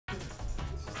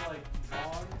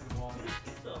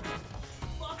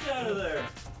out of there.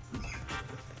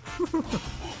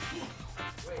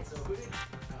 Wait, so who did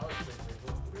Alex play first?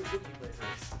 Who did Wookiee play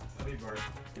first? I beat Bard.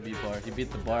 He beat Bard. He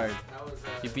beat the Bard. That was,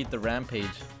 He beat the Rampage.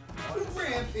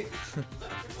 Rampage!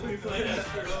 We played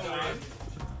Astronaut.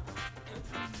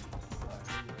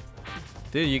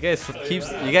 Dude, you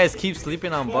guys keep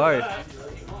sleeping on Bard.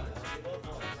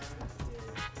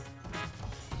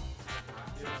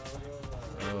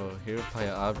 Oh, Hero Pie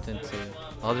opt into.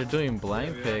 Oh, they're doing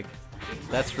blind pick.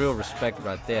 That's real respect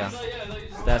right there.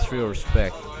 That's real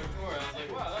respect.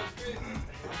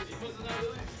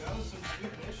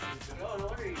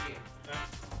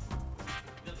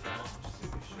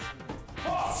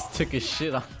 Took his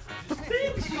shit off.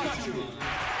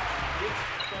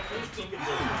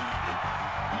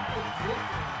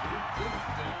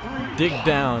 Dig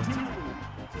down.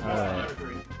 Alright.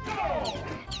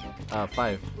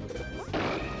 5.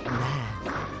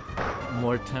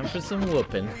 More time for some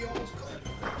whooping.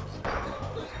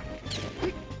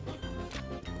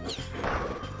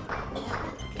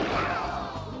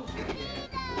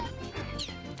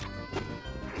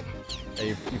 Hey,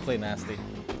 you play nasty.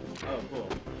 Oh, cool.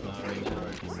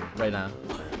 Right now.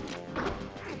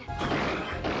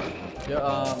 Yo,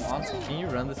 honestly, can you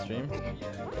run the stream?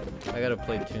 I gotta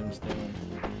play Tombstone.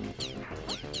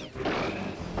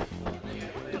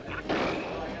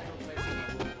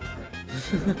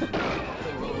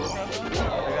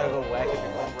 I gotta go whack it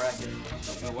before bracket.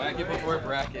 Whack it before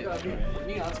bracket.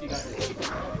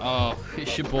 Oh,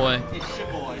 it's your boy.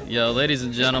 Yo, ladies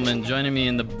and gentlemen, joining me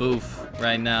in the booth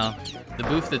right now. The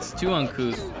booth that's too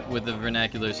uncouth with the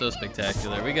vernacular so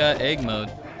spectacular. We got Egg Mode.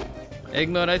 Egg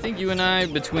Mode, I think you and I,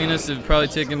 between us, have probably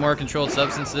taken more controlled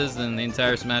substances than the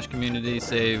entire Smash community,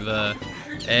 save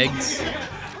eggs.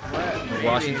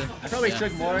 Washington. I probably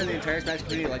took more in the entire Smash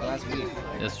community like last week.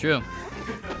 That's true.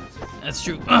 That's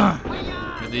true.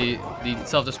 The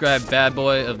self-described bad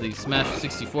boy of the Smash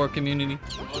 64 community.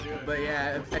 But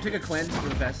yeah, I took a cleanse for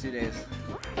the past 2 days.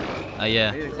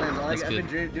 Yeah. I need a cleanse. All That's I've good.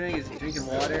 been doing is drinking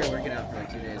water and working out for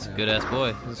like 2 days now. Good ass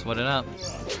boy. Sweat it out. I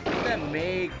think that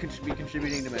may be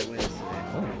contributing to my wins today.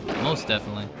 Oh, most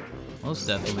definitely. Most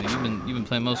definitely. You've been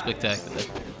playing most spectacular.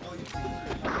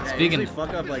 Yeah, Speaking I usually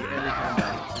fuck up like every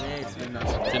combat. Today it's been not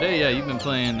so bad. today, yeah, you've been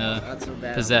playing Not so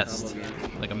bad. possessed, Combo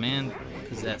game. like a man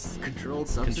possessed. Controlled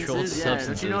substances? Controlled Yeah, substances.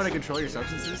 don't you know how to control your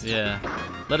substances? Yeah.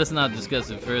 Let us not discuss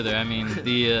it further. I mean,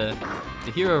 the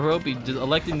hero Hiropi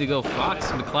electing to go Fox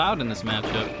McCloud in this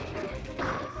matchup.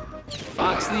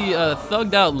 Fox, the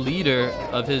thugged out leader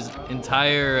of his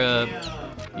entire,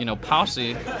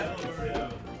 posse.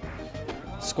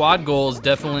 Squad goals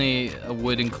definitely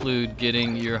would include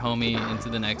getting your homie into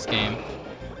the next game.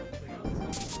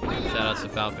 Shout out to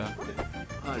Falco.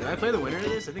 Did I play the winner of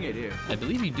this? I think I do. I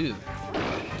believe you do.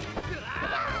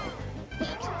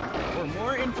 For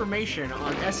more information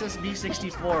on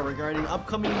SSB64 regarding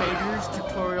upcoming majors,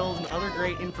 tutorials, and other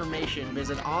great information,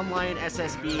 visit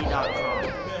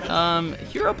onlinessSB.com.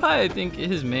 Hero Pie, I think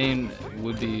his main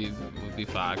would be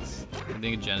Fox. I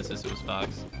think in Genesis it was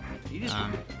Fox. He just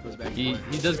goes back and He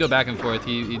forth. does go back and forth.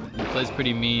 He plays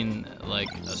pretty mean, like,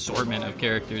 assortment of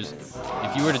characters.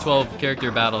 If you were to 12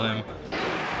 character battle him,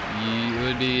 it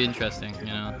would be interesting. You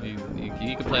know,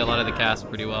 he could play a lot of the cast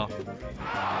pretty well.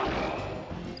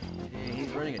 Dang, he's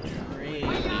running a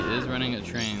train. He is running a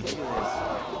train. Look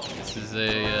at This is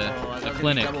this. a that was gonna be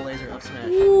clinic. double laser up smash.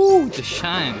 Ooh, the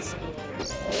shines.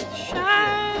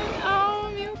 Shine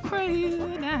on you crazy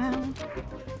now.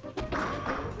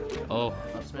 Oh,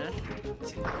 Up smash?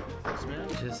 Up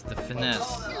smash? just the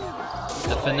finesse.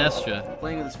 The finestra.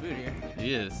 Playing with his food here.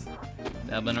 He is.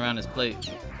 Dabbling around his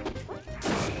plate.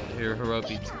 Here,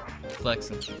 Hiropi.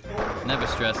 Flexing. Never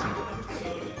stressing.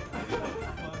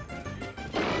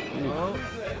 Oh.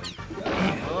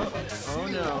 Oh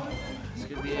no. This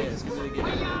could be it. This could be the good.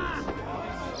 Man,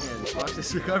 watch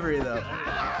this recovery though.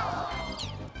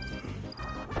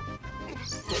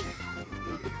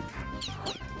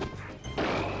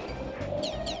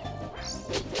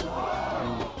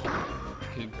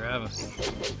 Good grab. Up smash?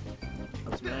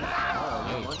 Oh,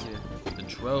 I don't want to. The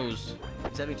Droz.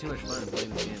 He's having too much fun playing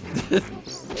this game.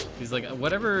 He's like,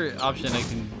 whatever option I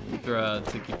can throw out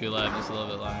to keep you alive just a little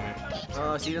bit longer.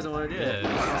 Oh, so he doesn't want to do it. Yeah. He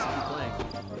wants to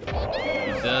keep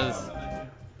playing. He does.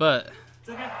 But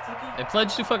I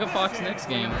pledge to fuck up Fox next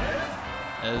game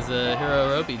as Hiro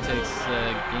Hiropi takes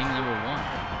game number 1.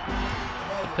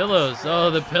 The pillows. Oh,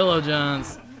 the Pillow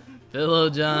Johns. Pillow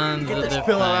Johns. Get of this their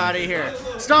pillow prime. out of here.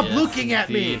 Stop Yes, looking at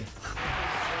me. indeed.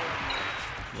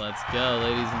 Let's go,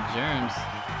 ladies and germs.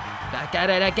 Back at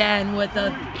it again with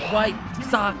the White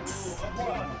Sox.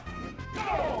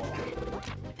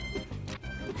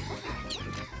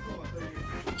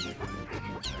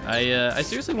 I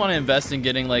seriously want to invest in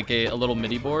getting like a little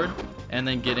MIDI board and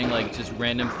then getting like just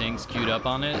random things queued up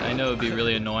on it. I know it'd be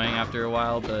really annoying after a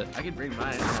while, but I could bring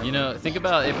mine. you know, think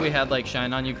about if we had like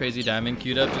Shine On You Crazy Diamond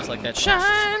queued up just like that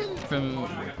Shine from...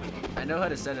 I know how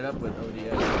to set it up with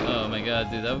ODS. Oh my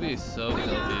god, dude, that would be so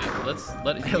filthy.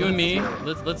 Let you and me,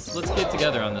 let's get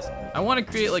together on this. I want to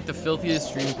create like the filthiest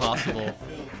stream possible.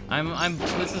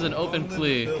 This is an open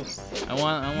plea. I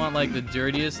want like the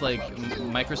dirtiest like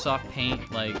Microsoft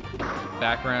Paint like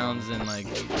backgrounds and like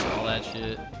all that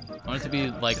shit. I want it to be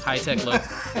like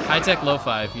high-tech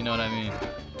lo-fi, if you know what I mean.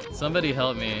 Somebody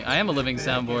help me. I am a living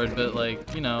soundboard, but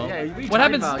like, you know, Yeah, what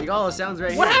happens? You got all the sounds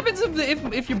right What here. happens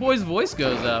if your boy's voice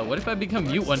goes out? What if I become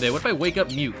mute one day? What if I wake up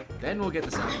mute? Then we'll get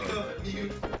the sound.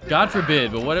 God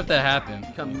forbid, but what if that happened?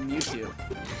 Become Mewtwo.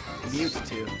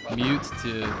 Mewtwo. Mute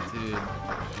to, dude.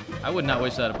 I would not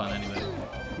wish that upon anybody.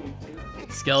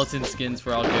 Skeleton skins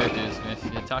for all characters. If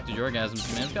you talk to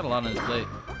Jorgasms, man's got a lot on his plate.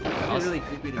 It's really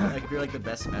creepy to me. Like if you're like the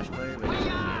best Smash player, but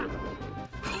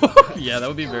Yeah, that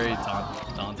would be very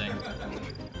daunting.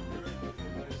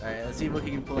 Alright, let's see what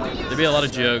he can pull out. There'd be a lot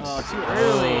of jokes. Oh, too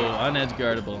early. Oh,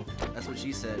 unedgeguardable. That's what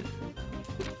she said.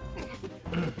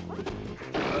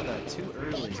 Too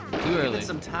early. Too early. Give it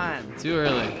some time. Too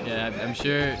early. Yeah, I'm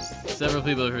sure several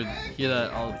people hear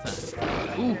that all the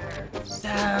time. Ooh.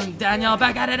 Damn, Daniel,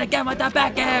 back at it again with the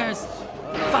back airs.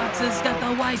 Fox has got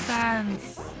the white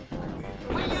fans.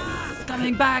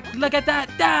 Coming back. Look at that.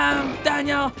 Damn,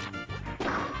 Daniel.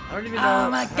 I don't even know.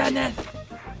 Oh my goodness.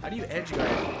 How do you edge guard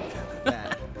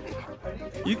that?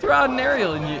 You throw out an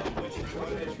aerial and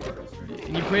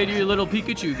you pray to your little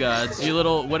Pikachu gods, your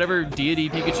little whatever deity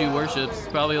Pikachu worships. It's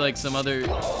probably like some other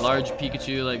large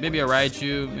Pikachu, like maybe a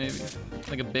Raichu, maybe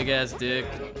like a big ass dick,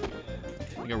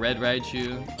 like a red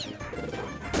Raichu.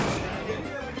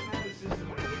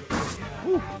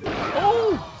 Ooh.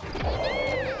 Oh!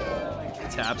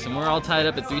 Taps, and we're all tied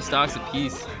up at 3 stocks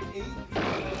apiece.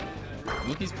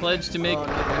 Wookiee's pledge to make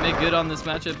good on this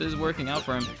matchup is working out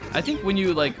for him. I think when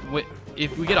you like,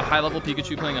 if we get a high-level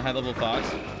Pikachu playing a high-level Fox,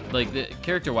 like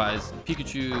character-wise,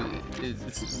 Pikachu is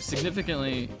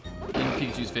significantly in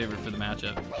Pikachu's favor for the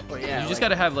matchup. Well, yeah, you just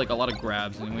gotta have like a lot of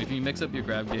grabs, and if you mix up your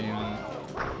grab game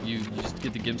and you just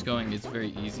get the gimps going, it's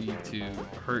very easy to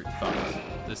hurt Fox.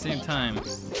 At the same time,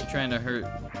 you're trying to hurt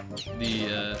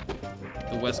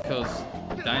the West Coast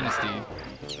dynasty,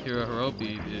 Hiro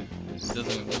Hiropi. It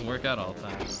doesn't work out all the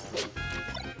time.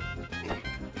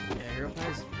 Yeah, Hero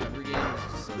Pie's cover game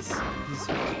is just so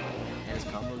fun. And his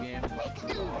combo game.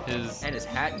 And his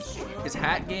hat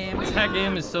game. His hat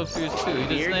game is so fierce too. He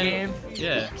Beard game.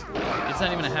 Yeah, it's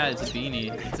not even a hat. It's a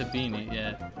beanie. It's a beanie.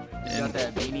 Yeah. He's got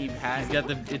that beanie hat. He's got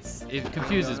it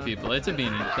confuses people. It's a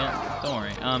beanie. Don't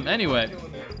worry. Anyway,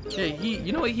 yeah,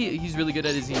 you know what he's really good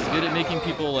at is he's good at making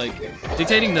people like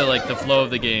dictating the flow of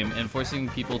the game and forcing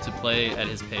people to play at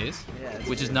his pace,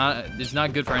 which is not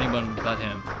good for anyone but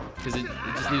him, because it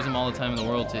just leaves him all the time in the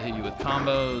world to hit you with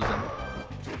combos and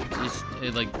just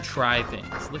like try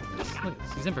things. Look at this. Look at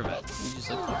this. He's improvised. He's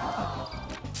just like.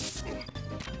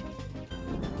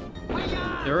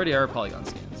 There already are polygon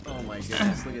skins. Oh my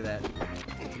goodness, look at that.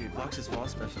 Dude, Fox's fall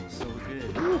special is so good.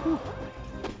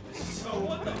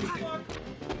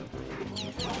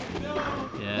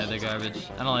 Yeah, they're garbage.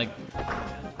 I don't like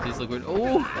these. Look weird.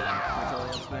 Oh!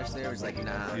 Smash there was like,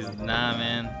 nah. Nah,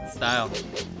 man. Style.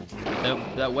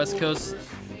 That West Coast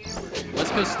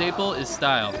staple is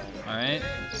style. All right.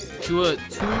 To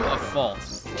a fault.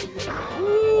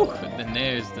 Woo! The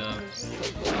nairs though.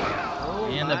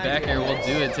 And the back air will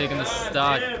do it, taking the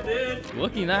stock.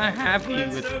 Wookiee not happy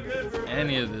with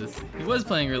any of this. He was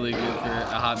playing really good for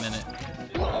a hot minute.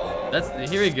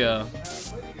 Here we go.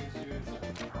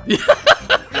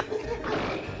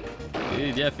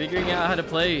 Dude, yeah, figuring out how to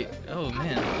play. Oh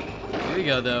man. Here we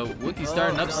go though. Wookiee's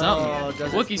starting up something.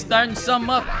 Wookiee's starting something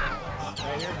up.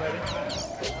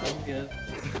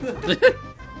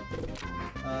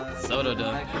 Soto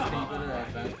though.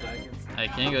 I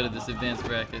can go to this advanced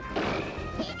bracket.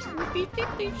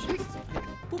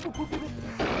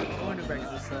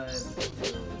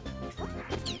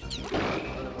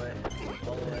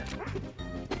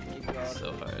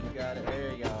 So hard. You got it.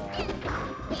 There you go.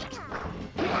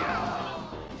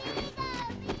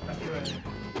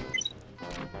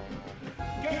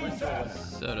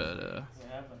 Soto.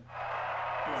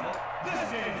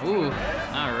 Ooh,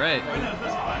 alright.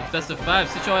 Best of 5.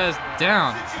 Sit your ass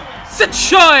down.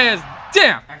 Sit your ass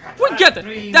down! We get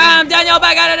it! Damn, Daniel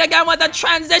back at it again with the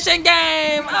transition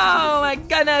game! Oh my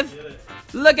goodness!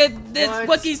 Look at this.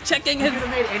 Wookiee's checking his. You could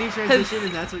have made any transition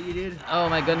and that's what you did? Oh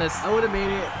my goodness. I would have made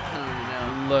it. I don't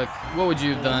even know. Look, what would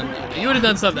you have done? You would have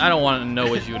done something. I don't want to know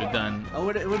what you would have done. Oh,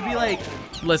 it would be like,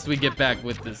 Lest we get back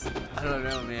with this. I don't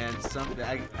know, man. Something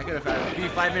I could have found. Maybe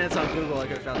 5 minutes on Google, I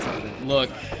could have found something. Look,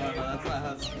 No, that's not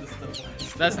how this stuff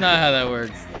works. that's not how that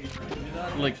works.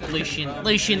 Look,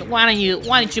 Lucian, why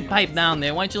don't you pipe down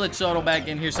there? Why don't you let Soto back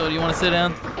in here? Soto, you want to sit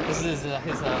down? This is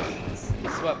his house.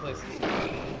 His sweat place.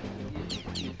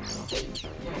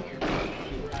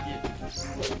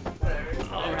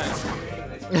 All right.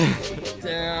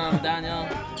 Damn, Daniel.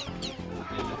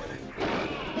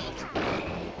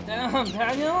 Damn,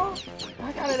 Daniel.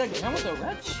 I got it again with the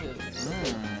red shit.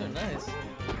 So nice.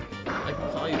 I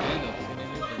can call you Daniel if you need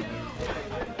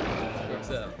anything.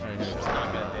 Works out. God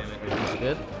damn it. That's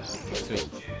good? Sweet.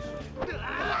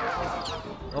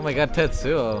 Oh my god,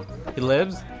 Tetsuo. He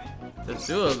lives?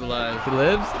 Tetsuo's alive. He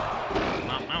lives?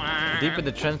 Deep in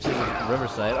the trenches of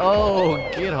Riverside. Oh,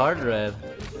 get hard red.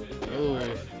 Ooh.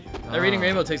 That Reading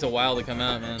Rainbow takes a while to come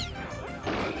out, man.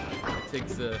 It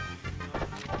takes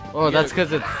Oh, that's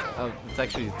because it's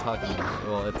actually talking.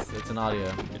 Well, it's an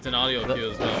audio. it's an audio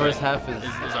cue as well. The first right? half is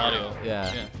audio.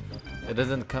 Yeah. It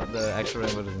doesn't come. The actual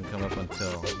rainbow doesn't come up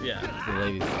until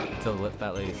the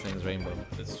fat lady sings rainbow.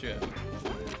 That's true.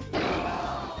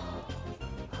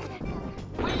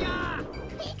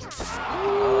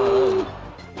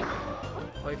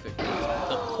 Perfect.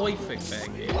 The perfect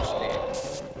package there.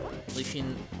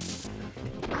 Listen,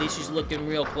 this is looking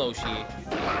real close here.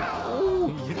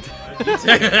 Ooh.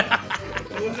 Wasn't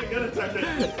gonna touch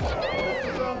it.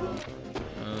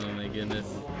 Oh my goodness.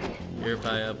 Your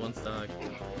pie up one stock.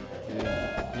 Dude,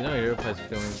 you know Europie's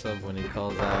feeling himself when he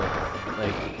calls out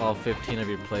like all 15 of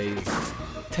your plays,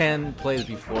 10 plays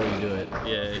before you do it.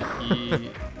 Yeah,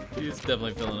 he's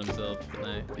definitely feeling himself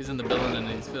tonight. He's in the building and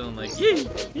he's feeling like yee.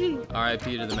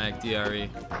 R.I.P. to the Mac DRE.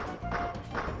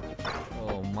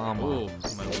 Oh, mama. Oh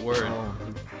my word. Oh,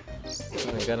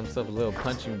 he got himself a little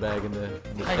punching bag in the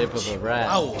shape of a rat.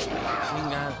 Wow.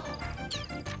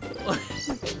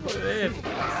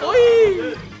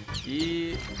 Oi!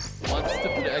 He wants to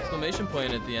put an exclamation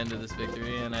point at the end of this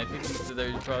victory, and I think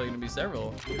there's probably going to be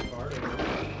several.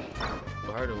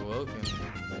 Bard awoken.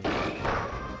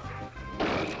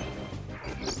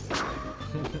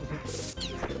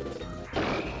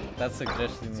 That's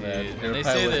suggesting that Dude, and Europie they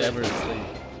say was that- ever asleep.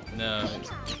 No,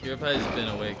 Europie's been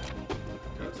awake.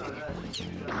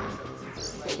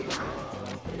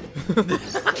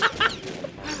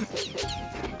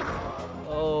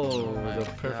 Oh, the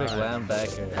perfect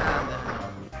linebacker.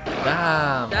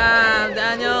 Damn,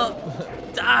 Daniel!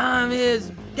 Damn,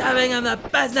 he's giving him the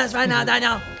business right now,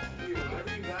 Daniel!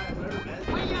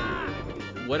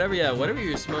 Whatever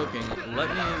you're smoking, let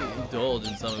me indulge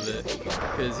in some of it.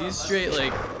 Because he's straight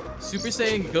like Super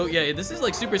Saiyan Goat. Yeah, this is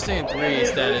like Super Saiyan 3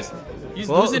 status. He's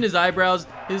losing his eyebrows,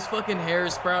 his fucking hair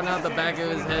is sprouting out the back of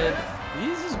his head.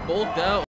 He's just bulked out.